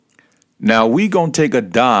Now we gonna take a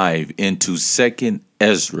dive into 2nd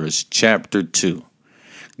Ezra chapter 2.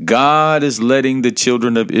 God is letting the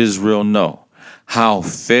children of Israel know how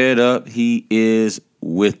fed up he is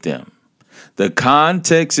with them. The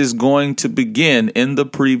context is going to begin in the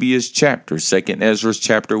previous chapter, 2nd Ezra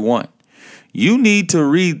chapter 1. You need to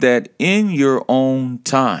read that in your own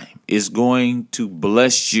time. It's going to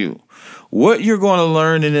bless you. What you're going to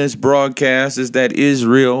learn in this broadcast is that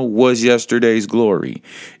Israel was yesterday's glory.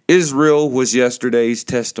 Israel was yesterday's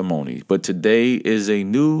testimony, but today is a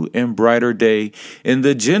new and brighter day, and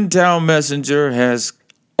the Gentile messenger has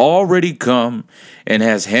already come and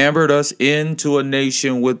has hammered us into a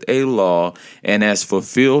nation with a law and has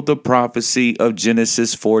fulfilled the prophecy of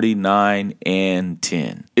Genesis 49 and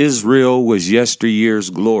 10. Israel was yesteryear's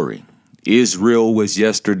glory. Israel was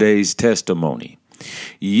yesterday's testimony.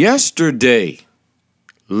 Yesterday,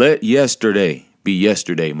 let yesterday be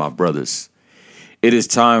yesterday, my brothers. It is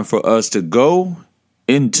time for us to go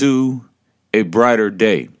into a brighter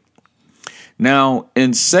day. Now,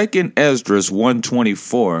 in 2nd Ezra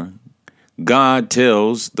 1:24, God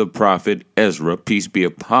tells the prophet Ezra, peace be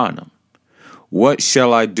upon him, "What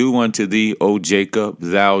shall I do unto thee, O Jacob,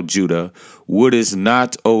 thou Judah? Wouldest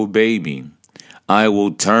not obey me? I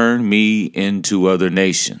will turn me into other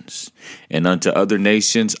nations, and unto other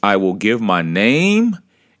nations I will give my name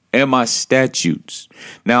and my statutes."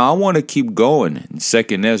 Now, I want to keep going in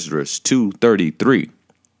 2nd Ezra 2:33.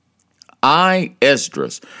 I,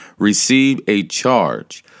 Esdras, received a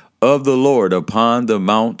charge of the Lord upon the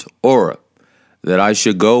Mount Oreb, that I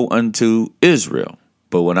should go unto Israel.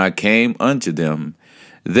 But when I came unto them,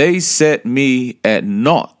 they set me at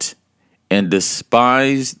naught, and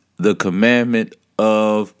despised the commandment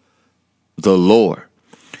of the Lord.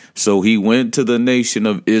 So he went to the nation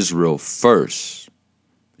of Israel first.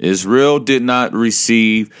 Israel did not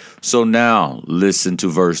receive. So now listen to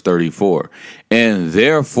verse 34. And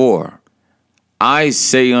therefore I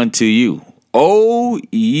say unto you, O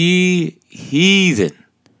ye heathen,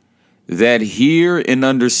 that hear and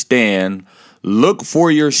understand, look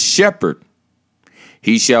for your shepherd.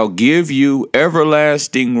 He shall give you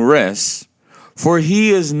everlasting rest, for he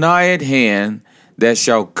is nigh at hand that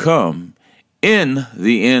shall come in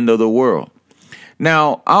the end of the world.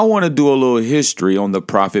 Now, I want to do a little history on the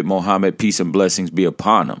Prophet Muhammad, peace and blessings be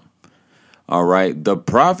upon him. All right. The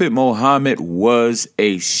Prophet Muhammad was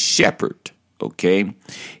a shepherd. Okay.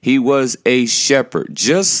 He was a shepherd,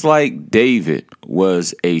 just like David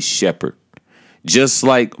was a shepherd, just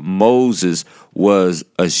like Moses was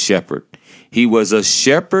a shepherd. He was a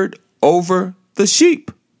shepherd over the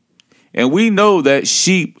sheep. And we know that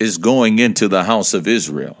sheep is going into the house of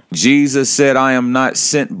Israel. Jesus said, I am not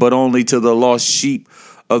sent but only to the lost sheep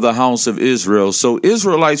of the house of Israel. So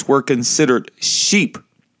Israelites were considered sheep.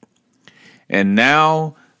 And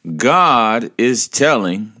now God is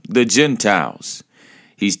telling the Gentiles.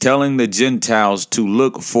 He's telling the Gentiles to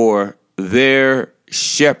look for their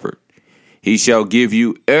shepherd. He shall give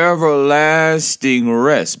you everlasting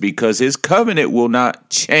rest, because his covenant will not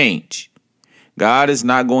change. God is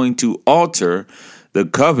not going to alter the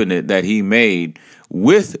covenant that he made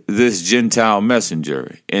with this Gentile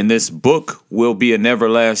messenger. And this book will be an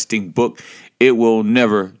everlasting book. It will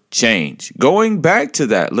never change. Going back to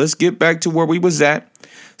that, let's get back to where we was at.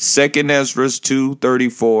 2nd Ezra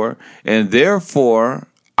 2:34. And therefore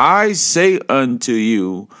I say unto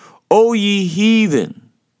you, O ye heathen,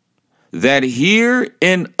 that hear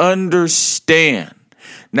and understand.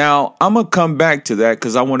 Now, I'm going to come back to that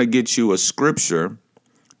because I want to get you a scripture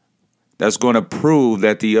that's going to prove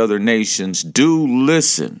that the other nations do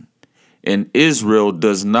listen and Israel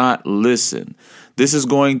does not listen. This is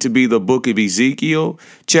going to be the book of Ezekiel,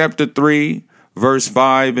 chapter 3, verse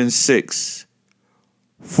 5 and 6.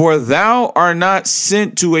 For thou art not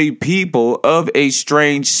sent to a people of a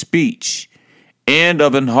strange speech and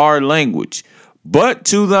of an hard language, but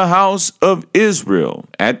to the house of Israel.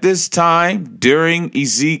 At this time, during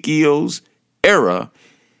Ezekiel's era,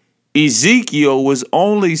 Ezekiel was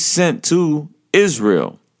only sent to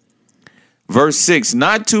Israel. Verse 6,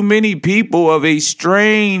 not too many people of a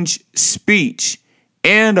strange speech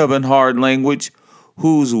and of an hard language,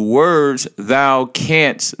 whose words thou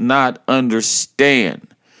canst not understand.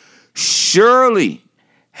 Surely,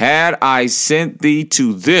 had I sent thee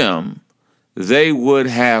to them, they would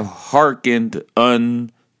have hearkened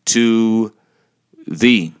unto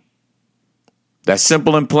thee. That's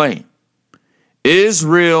simple and plain.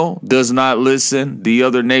 Israel does not listen. The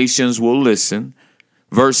other nations will listen.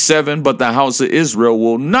 Verse 7, but the house of Israel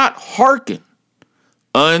will not hearken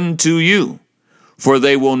unto you, for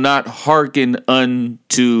they will not hearken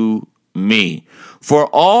unto me. For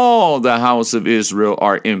all the house of Israel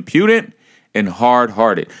are impudent and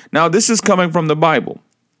hard-hearted. Now, this is coming from the Bible.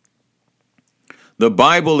 The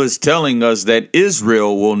Bible is telling us that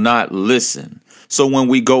Israel will not listen. So when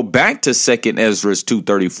we go back to 2 Ezra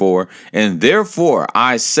 2:34, and therefore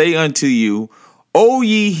I say unto you, O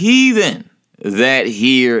ye heathen, that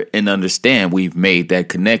hear and understand. We've made that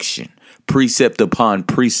connection. Precept upon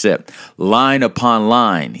precept, line upon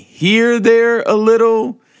line. Here, there a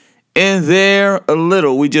little, and there a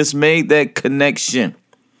little. We just made that connection.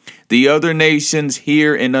 The other nations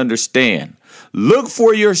hear and understand. Look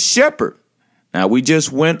for your shepherd. Now, we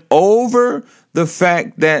just went over the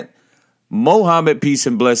fact that Muhammad, peace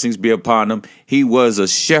and blessings be upon him, he was a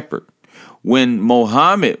shepherd. When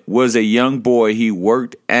Muhammad was a young boy, he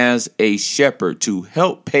worked as a shepherd to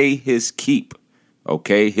help pay his keep.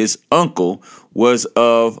 Okay, his uncle was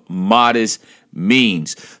of modest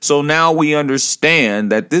means. So now we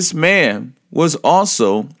understand that this man was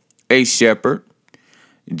also a shepherd,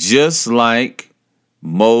 just like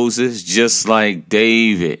Moses, just like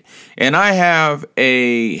David. And I have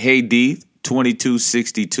a Hadith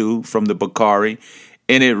 2262 from the Bukhari,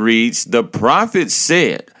 and it reads, the prophet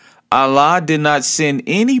said, Allah did not send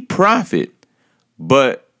any prophet,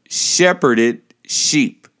 but shepherded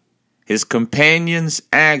sheep. His companions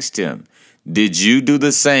asked him, did you do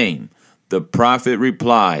the same? The prophet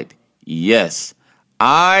replied, yes,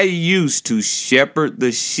 I used to shepherd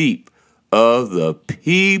the sheep of the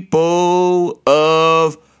people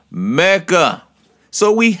of Mecca.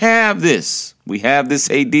 So we have this. We have this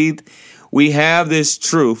hadith. We have this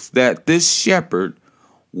truth that this shepherd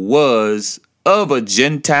was of a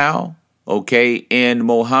Gentile, okay, and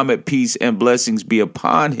Muhammad, peace and blessings be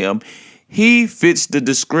upon him. He fits the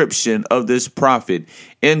description of this prophet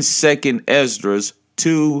in 2 Ezra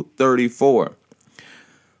 2:34.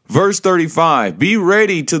 Verse 35, be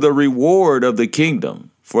ready to the reward of the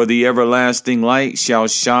kingdom, for the everlasting light shall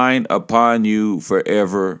shine upon you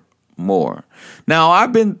forevermore. Now,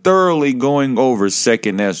 I've been thoroughly going over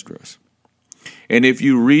 2 Ezra. And if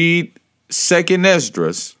you read 2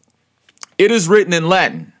 Ezra, it is written in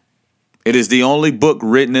Latin. It is the only book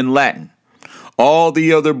written in Latin. All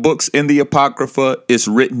the other books in the Apocrypha is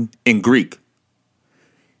written in Greek.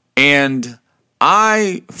 And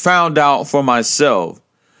I found out for myself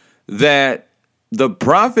that the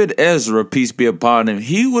prophet Ezra, peace be upon him,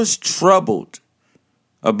 he was troubled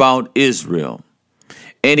about Israel.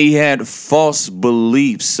 And he had false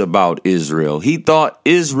beliefs about Israel. He thought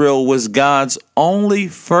Israel was God's only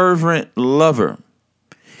fervent lover.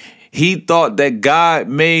 He thought that God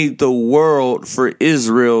made the world for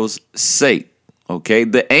Israel's sake. Okay,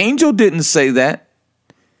 the angel didn't say that.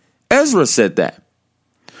 Ezra said that.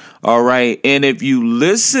 All right, and if you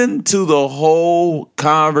listen to the whole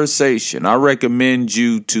conversation, I recommend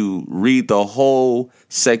you to read the whole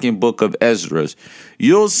second book of Ezra.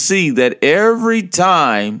 You'll see that every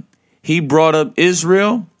time he brought up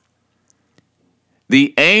Israel,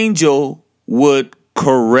 the angel would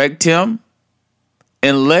correct him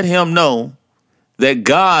and let him know that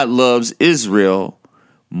God loves Israel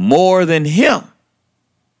more than him.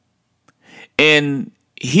 And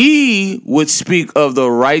he would speak of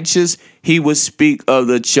the righteous, he would speak of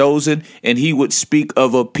the chosen, and he would speak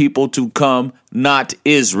of a people to come, not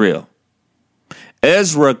Israel.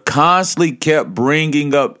 Ezra constantly kept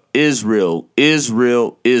bringing up Israel,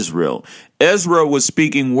 Israel, Israel. Ezra was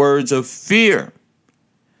speaking words of fear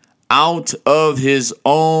out of his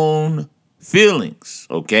own feelings,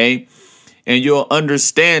 okay? And you'll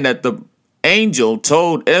understand that the angel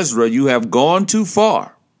told Ezra, you have gone too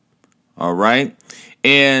far, all right?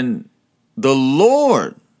 And the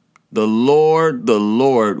Lord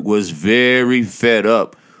was very fed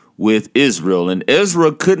up with Israel. And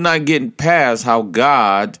Ezra could not get past how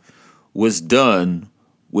God was done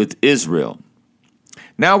with Israel.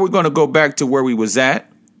 Now we're going to go back to where we was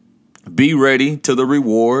at. Be ready to the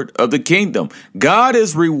reward of the kingdom. God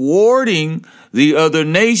is rewarding the other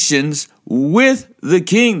nations with the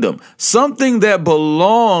kingdom. Something that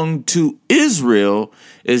belonged to Israel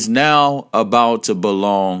is now about to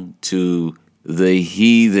belong to the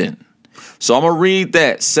heathen. So I'm going to read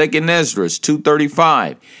that. 2 Ezra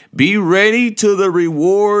 2:35. Be ready to the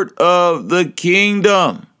reward of the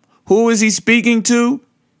kingdom. Who is he speaking to?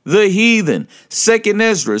 The heathen. 2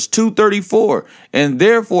 Ezra 2:34. And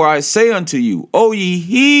therefore I say unto you, O ye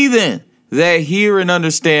heathen that hear and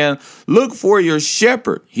understand, look for your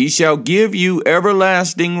shepherd. He shall give you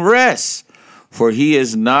everlasting rest. For he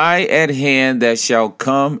is nigh at hand that shall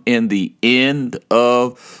come in the end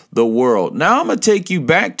of the world. Now I'm going to take you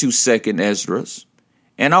back to 2 Ezra.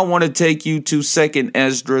 And I want to take you to 2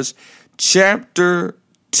 Ezra chapter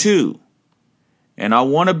 2. And I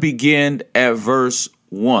want to begin at verse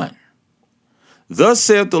 1. Thus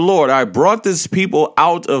saith the Lord, I brought this people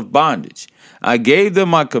out of bondage. I gave them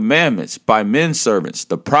my commandments by men servants,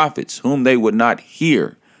 the prophets, whom they would not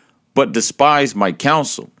hear, but despised my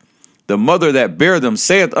counsel. The mother that bare them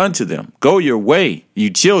saith unto them, Go your way, ye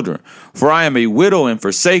children, for I am a widow and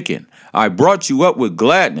forsaken. I brought you up with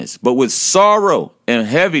gladness, but with sorrow and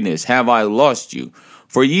heaviness have I lost you.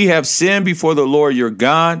 For ye have sinned before the Lord your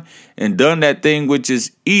God, and done that thing which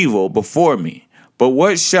is evil before me. But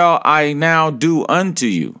what shall I now do unto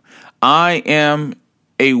you? I am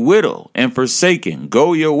a widow and forsaken.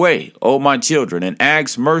 Go your way, O my children, and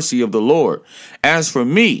ask mercy of the Lord. As for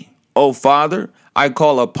me, O Father, I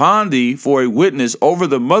call upon thee for a witness over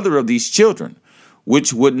the mother of these children,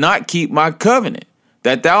 which would not keep my covenant,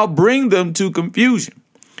 that thou bring them to confusion,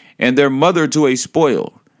 and their mother to a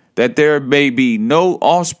spoil, that there may be no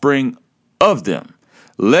offspring of them.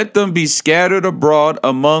 Let them be scattered abroad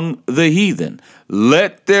among the heathen.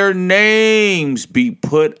 Let their names be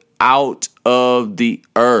put out of the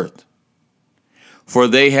earth. For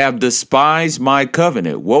they have despised my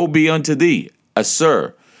covenant. Woe be unto thee,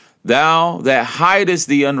 Assur, thou that hidest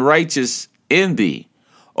the unrighteous in thee.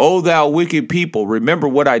 O thou wicked people, remember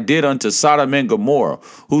what I did unto Sodom and Gomorrah,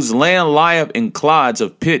 whose land lieth in clods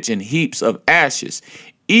of pitch and heaps of ashes.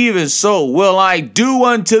 Even so will I do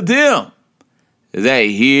unto them that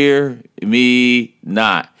hear me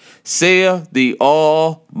not, saith the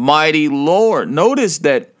Almighty Lord. Notice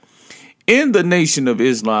that in the Nation of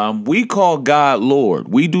Islam, we call God Lord.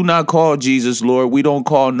 We do not call Jesus Lord. We don't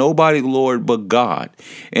call nobody Lord but God.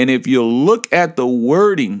 And if you look at the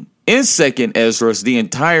wording in 2nd Ezra, the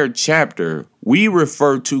entire chapter, we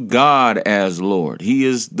refer to God as Lord. He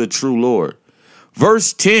is the true Lord.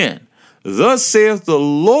 Verse 10, Thus saith the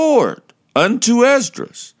Lord unto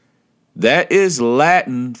Esdras. That is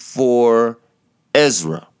Latin for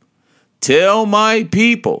Ezra. Tell my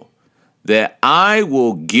people that I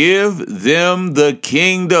will give them the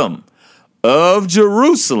kingdom of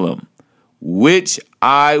Jerusalem, which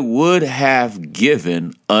I would have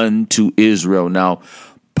given unto Israel. Now,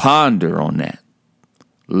 ponder on that.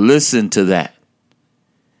 Listen to that.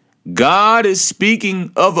 God is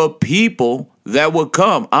speaking of a people that will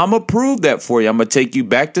come. I'm going to prove that for you. I'm going to take you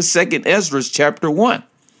back to 2nd Ezra chapter 1.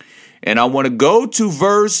 And I want to go to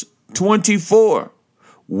verse 24.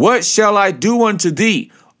 What shall I do unto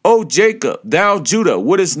thee, O Jacob, thou Judah,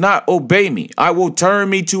 wouldest not obey me? I will turn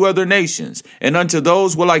me to other nations, and unto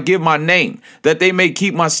those will I give my name, that they may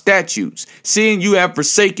keep my statutes. Seeing you have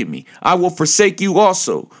forsaken me, I will forsake you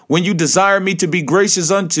also. When you desire me to be gracious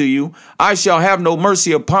unto you, I shall have no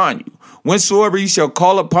mercy upon you. Whensoever you shall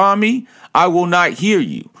call upon me, I will not hear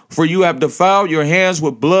you. For you have defiled your hands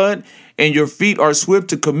with blood, and your feet are swift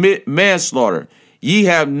to commit manslaughter. Ye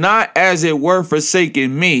have not as it were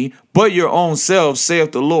forsaken me, but your own selves,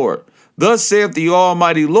 saith the Lord. Thus saith the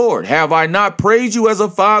Almighty Lord, have I not praised you as a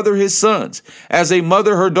father his sons, as a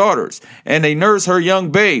mother her daughters, and a nurse her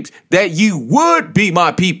young babes, that ye would be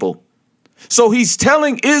my people? So he's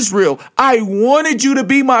telling Israel, I wanted you to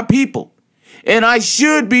be my people, and I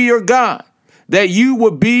should be your God, that you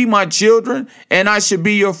would be my children, and I should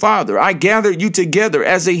be your father. I gathered you together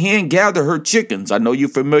as a hen gather her chickens. I know you're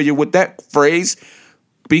familiar with that phrase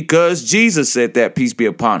because Jesus said that, peace be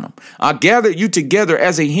upon him. I gathered you together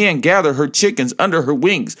as a hen gather her chickens under her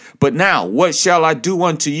wings. But now what shall I do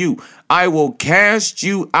unto you? I will cast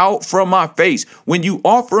you out from my face. When you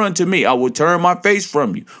offer unto me, I will turn my face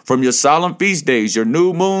from you. From your solemn feast days, your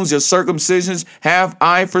new moons, your circumcisions have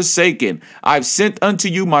I forsaken. I've sent unto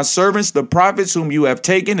you my servants, the prophets, whom you have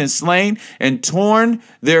taken and slain and torn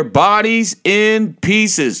their bodies in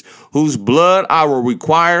pieces, whose blood I will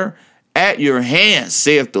require at your hands,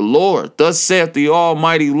 saith the Lord. Thus saith the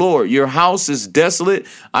Almighty Lord, your house is desolate.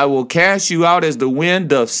 I will cast you out as the wind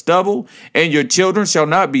doth stubble, and your children shall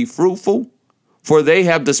not be fruitful. For they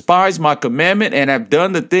have despised my commandment and have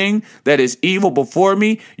done the thing that is evil before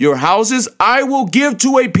me. Your houses I will give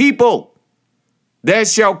to a people that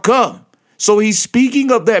shall come. So he's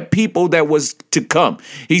speaking of that people that was to come.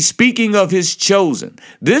 He's speaking of his chosen.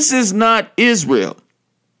 This is not Israel.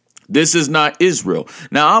 This is not Israel.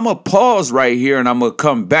 Now, I'm going to pause right here and I'm going to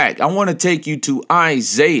come back. I want to take you to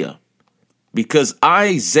Isaiah because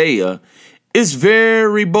Isaiah is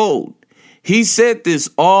very bold. He said this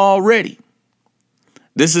already.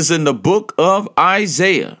 This is in the book of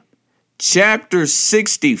Isaiah, chapter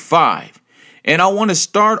 65. And I want to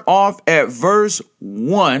start off at verse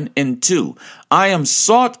 1 and 2. I am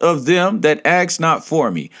sought of them that asked not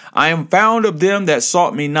for me. I am found of them that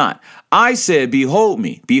sought me not. I said, behold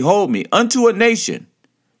me, unto a nation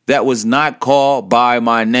that was not called by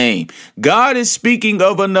my name. God is speaking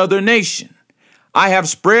of another nation. I have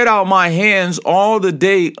spread out my hands all the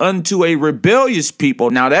day unto a rebellious people.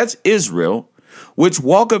 Now that's Israel, which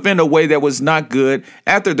walketh in a way that was not good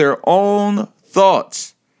after their own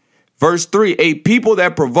thoughts. Verse 3, a people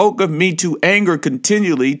that provoketh me to anger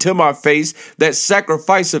continually to my face, that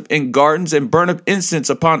sacrificeth in gardens and burneth incense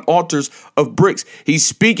upon altars of bricks. He's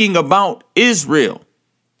speaking about Israel.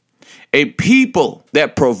 A people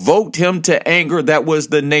that provoked him to anger, that was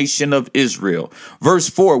the nation of Israel. Verse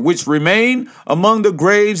 4, which remain among the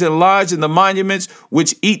graves and lodge in the monuments,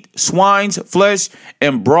 which eat swine's flesh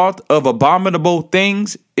and broth of abominable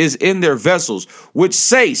things is in their vessels, which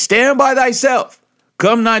say, stand by thyself.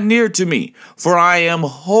 Come not near to me, for I am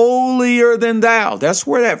holier than thou. That's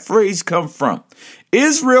where that phrase comes from.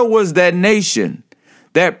 Israel was that nation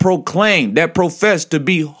that proclaimed, that professed to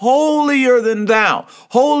be holier than thou,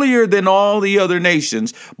 holier than all the other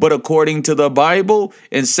nations. But according to the Bible,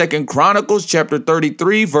 in 2 Chronicles chapter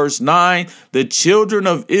 33, verse 9, the children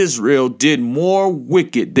of Israel did more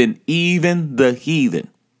wicked than even the heathen.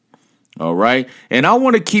 All right. And I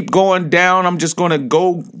want to keep going down. I'm just going to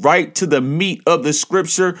go right to the meat of the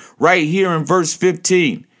scripture right here in verse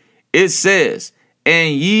 15. It says,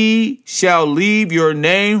 and ye shall leave your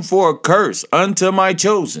name for a curse unto my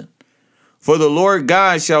chosen. For the Lord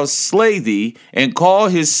God shall slay thee and call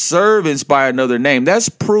his servants by another name. That's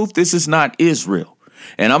proof this is not Israel.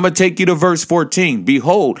 And I'm going to take you to verse 14.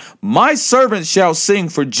 Behold, my servants shall sing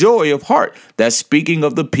for joy of heart. That's speaking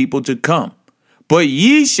of the people to come. But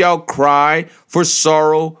ye shall cry for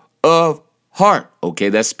sorrow of heart. Okay,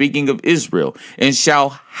 that's speaking of Israel. And shall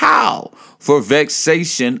howl for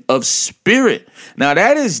vexation of spirit. Now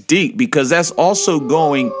that is deep, because that's also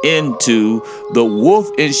going into the wolf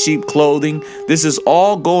in sheep clothing. This is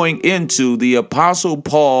all going into the Apostle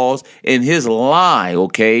Paul's and his lie.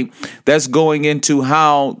 Okay, that's going into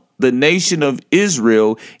how the nation of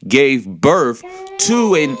Israel gave birth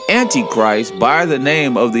to an antichrist by the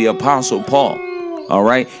name of the Apostle Paul. All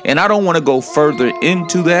right. And I don't want to go further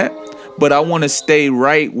into that, but I want to stay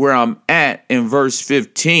right where I'm at in verse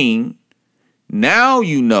 15. Now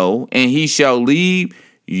you know, and he shall leave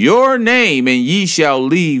your name, and ye shall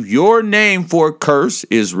leave your name for curse,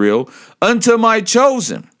 Israel, unto my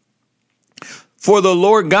chosen. For the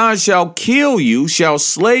Lord God shall kill you, shall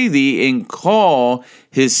slay thee, and call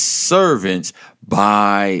his servants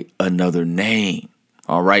by another name.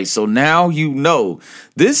 All right, so now you know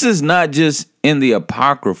this is not just in the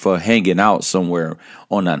Apocrypha hanging out somewhere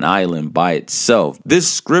on an island by itself.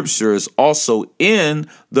 This scripture is also in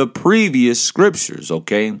the previous scriptures,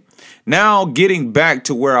 okay? Now getting back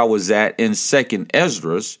to where I was at in 2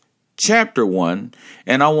 Ezra chapter 1,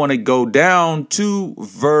 and I want to go down to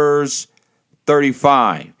verse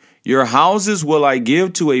 35. Your houses will I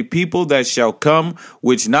give to a people that shall come,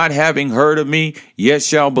 which not having heard of me, yet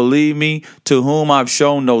shall believe me, to whom I've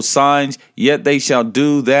shown no signs, yet they shall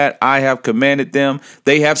do that I have commanded them.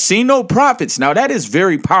 They have seen no prophets. Now that is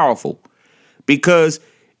very powerful, because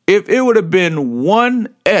if it would have been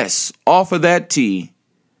one S off of that T,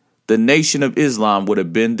 the Nation of Islam would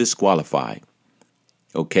have been disqualified.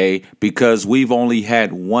 Okay, because we've only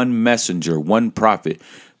had one messenger, one prophet,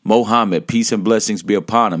 Mohammed, peace and blessings be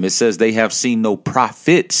upon him. It says they have seen no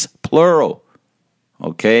prophets, plural.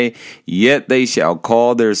 Okay, yet they shall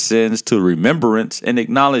call their sins to remembrance and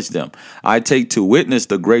acknowledge them. I take to witness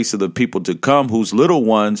the grace of the people to come, whose little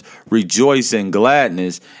ones rejoice in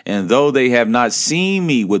gladness. And though they have not seen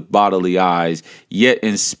me with bodily eyes, yet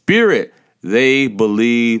in spirit they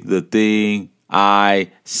believe the thing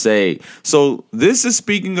I say. So this is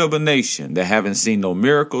speaking of a nation that haven't seen no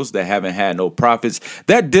miracles, that haven't had no prophets.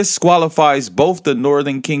 That disqualifies both the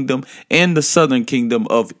northern kingdom and the southern kingdom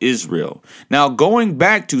of Israel. Now, going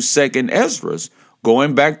back to 2 Ezra,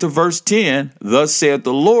 going back to verse 10, thus saith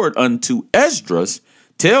the Lord unto Ezra,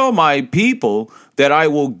 tell my people that I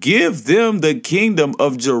will give them the kingdom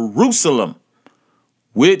of Jerusalem,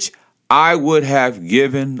 which I would have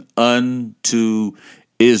given unto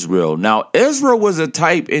Israel. Now, Ezra was a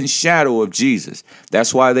type and shadow of Jesus.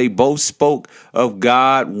 That's why they both spoke of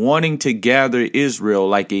God wanting to gather Israel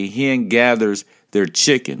like a hen gathers their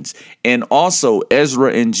chickens. And also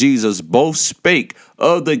Ezra and Jesus both spake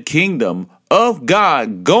of the kingdom of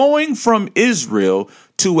God going from Israel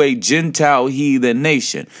to a Gentile heathen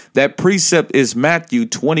nation. That precept is Matthew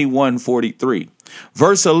 21:43.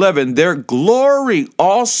 Verse 11, their glory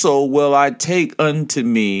also will I take unto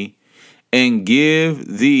me, and give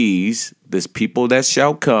this people that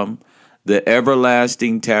shall come, the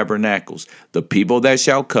everlasting tabernacles. The people that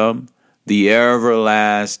shall come, The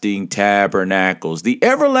everlasting tabernacles. The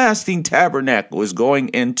everlasting tabernacle is going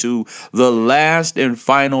into the last and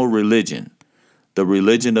final religion, the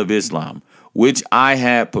religion of Islam, which I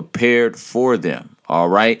had prepared for them. All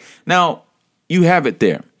right. Now, you have it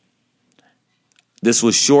there. This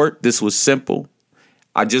was short. This was simple.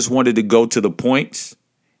 I just wanted to go to the points,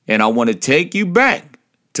 and I want to take you back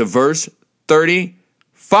to verse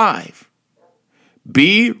 35.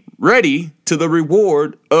 Be ready to the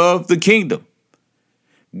reward of the kingdom.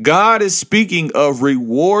 God is speaking of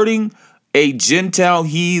rewarding a Gentile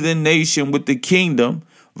heathen nation with the kingdom.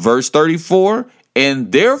 Verse 34,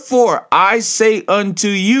 and therefore I say unto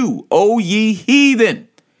you, O ye heathen,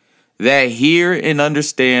 that hear and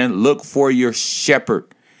understand, look for your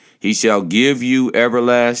shepherd. He shall give you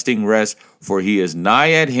everlasting rest, for he is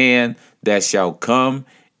nigh at hand that shall come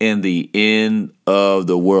in the end of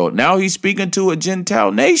the world. Now he's speaking to a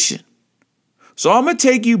Gentile nation. So I'm going to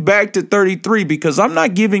take you back to 33 because I'm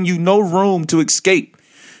not giving you no room to escape.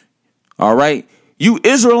 All right. You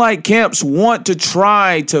Israelite camps want to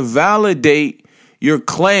try to validate your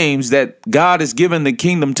claims that God has given the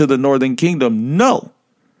kingdom to the northern kingdom. No.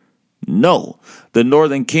 The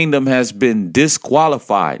northern kingdom has been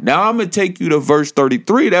disqualified. Now I'm going to take you to verse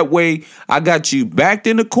 33. That way I got you backed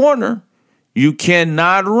in the corner. You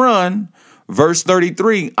cannot run. Verse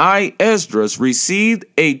 33, I, Esdras, received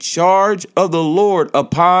a charge of the Lord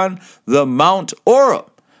upon the Mount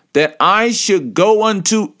Oreb, that I should go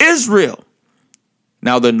unto Israel.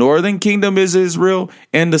 Now the northern kingdom is Israel,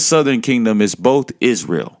 and the southern kingdom is both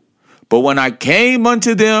Israel. But when I came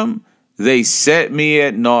unto them, they set me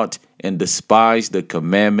at naught and despised the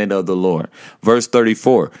commandment of the Lord. Verse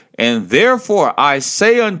 34, and therefore I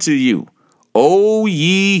say unto you, O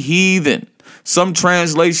ye heathen. Some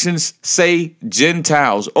translations say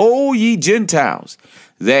Gentiles. O ye Gentiles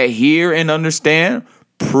that hear and understand.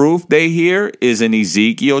 Proof they hear is in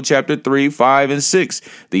Ezekiel chapter 3, 5, and 6.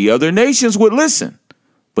 The other nations would listen,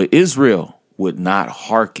 but Israel would not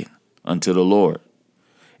hearken unto the Lord.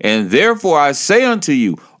 And therefore I say unto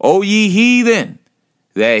you, O ye heathen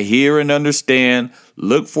that hear and understand,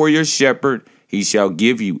 look for your shepherd. He shall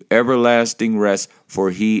give you everlasting rest,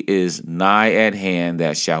 for he is nigh at hand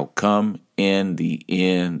that shall come in the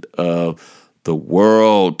end of the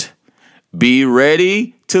world. Be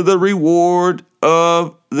ready to the reward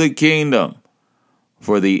of the kingdom,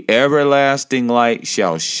 for the everlasting light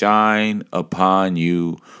shall shine upon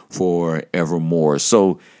you forevermore.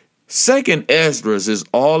 So Second Esdras is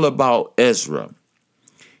all about Ezra.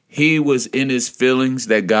 He was in his feelings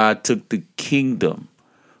that God took the kingdom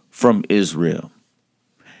from Israel.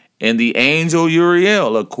 And the angel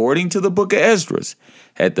Uriel, according to the book of Esdras,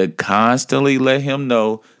 had to constantly let him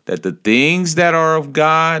know that the things that are of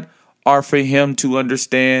God are for him to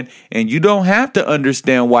understand. And you don't have to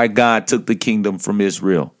understand why God took the kingdom from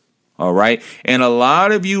Israel. All right. And a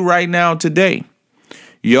lot of you right now today,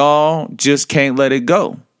 y'all just can't let it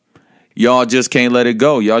go. Y'all just can't let it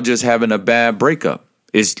go. Y'all just having a bad breakup.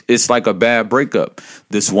 It's like a bad breakup.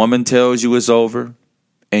 This woman tells you it's over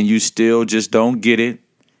and you still just don't get it.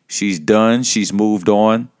 She's done. She's moved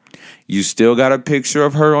on. You still got a picture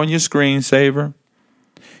of her on your screensaver.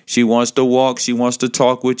 She wants to walk. She wants to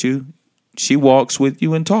talk with you. She walks with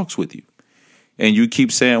you and talks with you. And you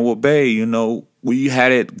keep saying, well, babe, you know, we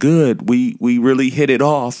had it good. We really hit it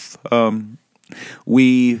off.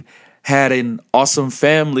 We had an awesome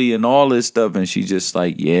family and all this stuff. And she's just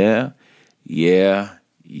like, yeah,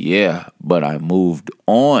 but I moved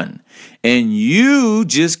on. And you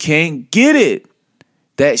just can't get it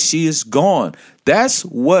that she is gone. That's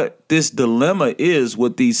what this dilemma is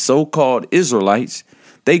with these so-called Israelites.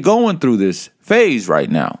 They going through this phase right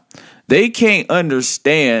now. They can't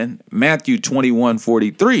understand Matthew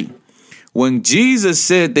 21:43. When Jesus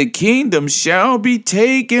said the kingdom shall be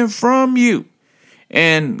taken from you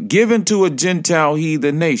and given to a Gentile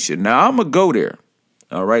heathen nation. Now I'm going to go there.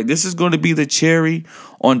 All right. This is going to be the cherry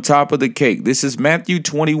on top of the cake. This is Matthew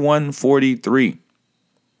 21:43.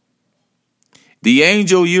 The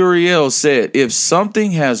angel Uriel said, if something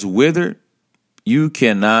has withered, you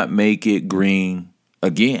cannot make it green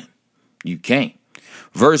again. You can't.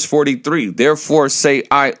 Verse 43, therefore say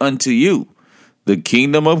I unto you, the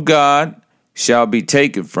kingdom of God shall be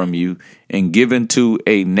taken from you and given to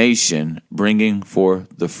a nation, bringing forth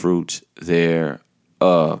the fruits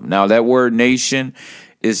thereof. Now that word nation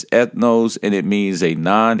is ethnos, and it means a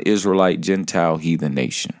non-Israelite Gentile heathen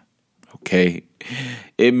nation. Okay.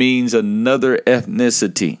 It means another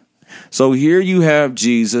ethnicity. So here you have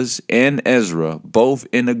Jesus and Ezra both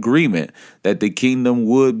in agreement that the kingdom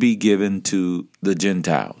would be given to the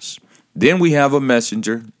Gentiles. Then we have a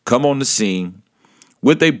messenger come on the scene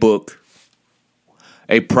with a book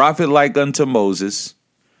a prophet like unto Moses,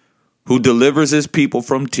 who delivers his people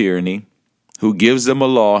from tyranny, who gives them a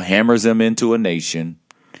law, hammers them into a nation,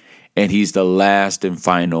 and he's the last and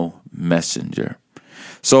final messenger.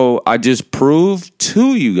 So I just proved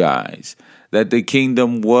to you guys that the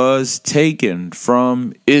kingdom was taken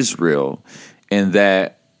from Israel, and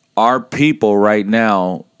that our people right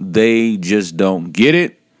now, they just don't get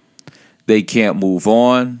it. They can't move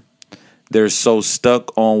on. They're so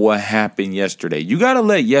stuck on what happened yesterday. You got to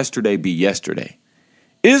let yesterday be yesterday.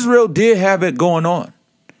 Israel did have it going on.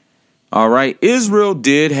 All right. Israel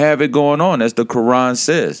did have it going on, as the Quran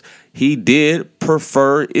says. He did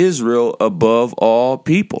prefer Israel above all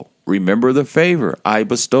people. Remember the favor I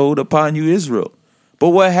bestowed upon you, Israel. But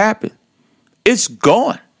what happened? It's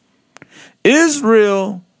gone.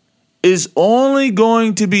 Israel is only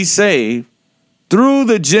going to be saved through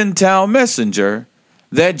the Gentile messenger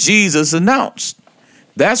that Jesus announced.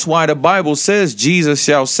 That's why the Bible says Jesus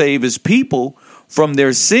shall save his people from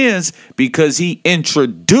their sins, because he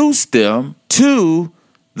introduced them to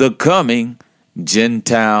the coming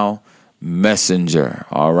Gentile messenger.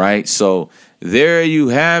 All right. So there you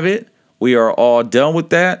have it. We are all done with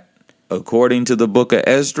that. According to the book of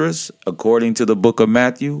Esdras, according to the book of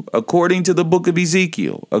Matthew, according to the book of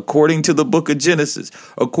Ezekiel, according to the book of Genesis,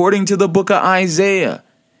 according to the book of Isaiah,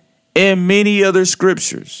 and many other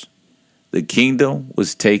scriptures, the kingdom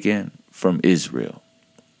was taken from Israel.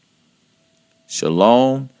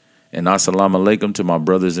 Shalom and assalamu alaikum to my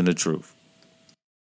brothers in the truth.